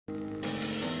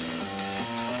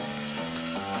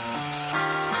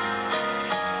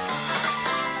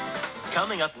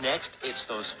Coming up next, it's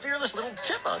those fearless little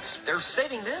chipmunks. They're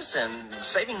saving this and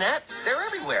saving that. They're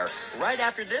everywhere. Right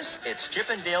after this, it's Chip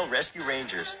and Dale Rescue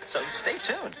Rangers. So stay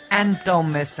tuned. And don't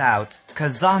miss out,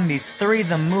 cause Zombies 3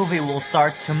 the movie will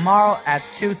start tomorrow at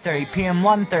 2:30 p.m.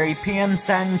 1:30 p.m.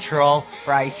 Central,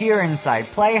 right here inside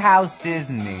Playhouse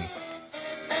Disney.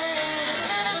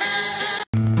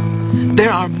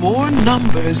 There are more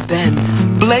numbers than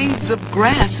blades of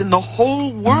grass in the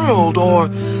whole world or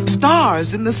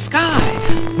stars in the sky.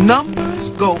 Numbers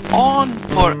go on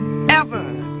forever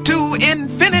to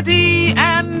infinity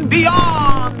and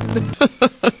beyond.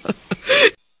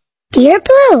 Dear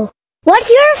Blue, what's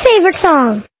your favorite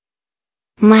song?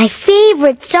 My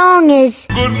favorite song is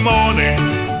Good morning,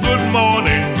 good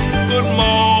morning, good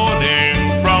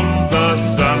morning from the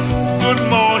sun. Good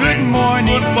morning, good morning,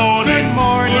 good morning, good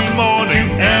morning, good morning,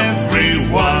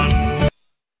 everyone.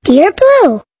 Dear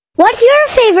Blue, what's your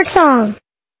favorite song?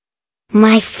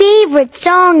 My favorite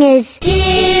song is Do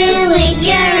It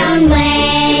Your Own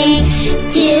Way.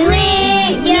 Do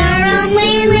it your own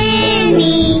way,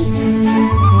 Lenny.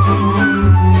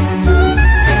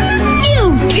 You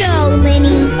go,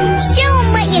 Lenny. Show 'em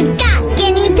what you got,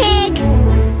 guinea pig.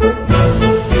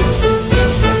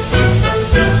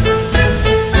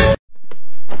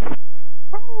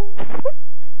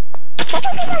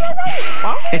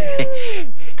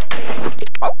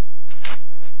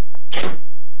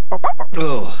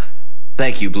 Oh,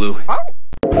 thank you, Blue.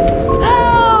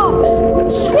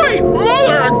 Sweet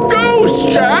mother, a goose,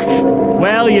 Jack!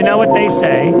 Well, you know what they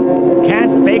say.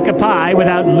 Can't bake a pie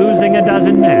without losing a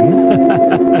dozen men.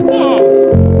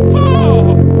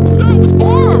 Oh, that was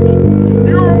horrible.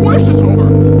 Your wish is over.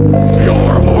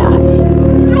 You're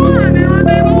horrible. You're an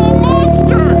irredeemable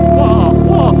monster.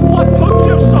 Whoa, what took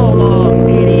you so long,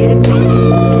 idiot?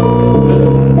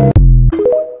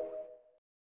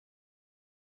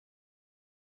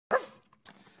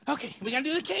 Okay, we gotta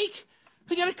do the cake.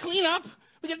 We gotta clean up.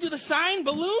 We gotta do the sign,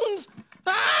 balloons.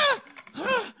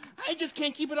 I just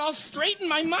can't keep it all straight in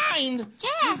my mind.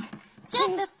 Jeff,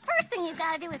 the first thing you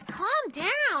gotta do is calm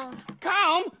down.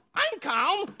 Calm? I'm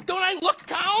calm. Don't I look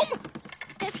calm?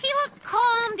 Does he look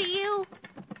calm to you?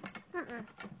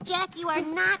 Jack, you are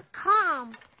not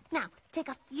calm. Now, take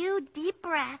a few deep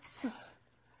breaths.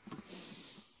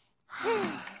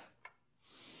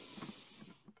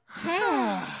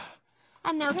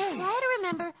 And now try to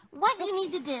remember what you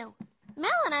need to do.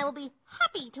 Mel and I will be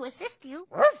happy to assist you.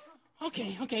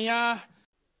 Okay,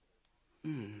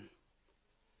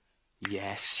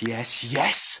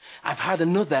 Yes. I've had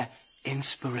another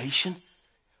inspiration.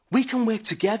 We can work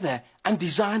together and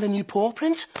design a new paw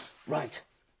print. Right,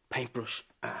 paintbrush.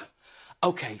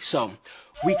 Okay, so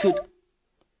we could...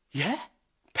 Yeah?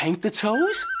 Paint the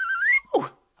toes? Ooh.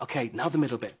 Okay, now the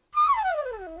middle bit.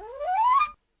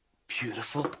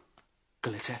 Beautiful.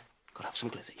 Glitter. Gotta have some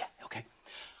glitter, yeah, okay.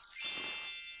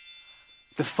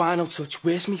 The final touch.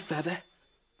 Where's me feather?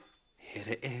 Here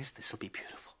it is. This'll be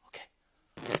beautiful, okay.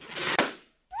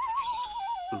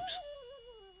 Oops.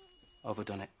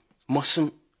 Overdone it.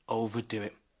 Mustn't overdo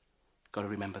it. Gotta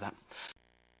remember that.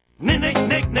 Nick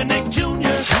Jr. Nick Jr.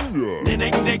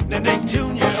 Nick Jr. Nick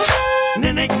Jr.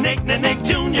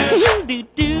 Nick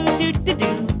Jr.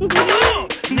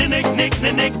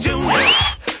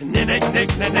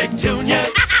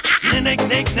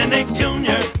 Nick Jr.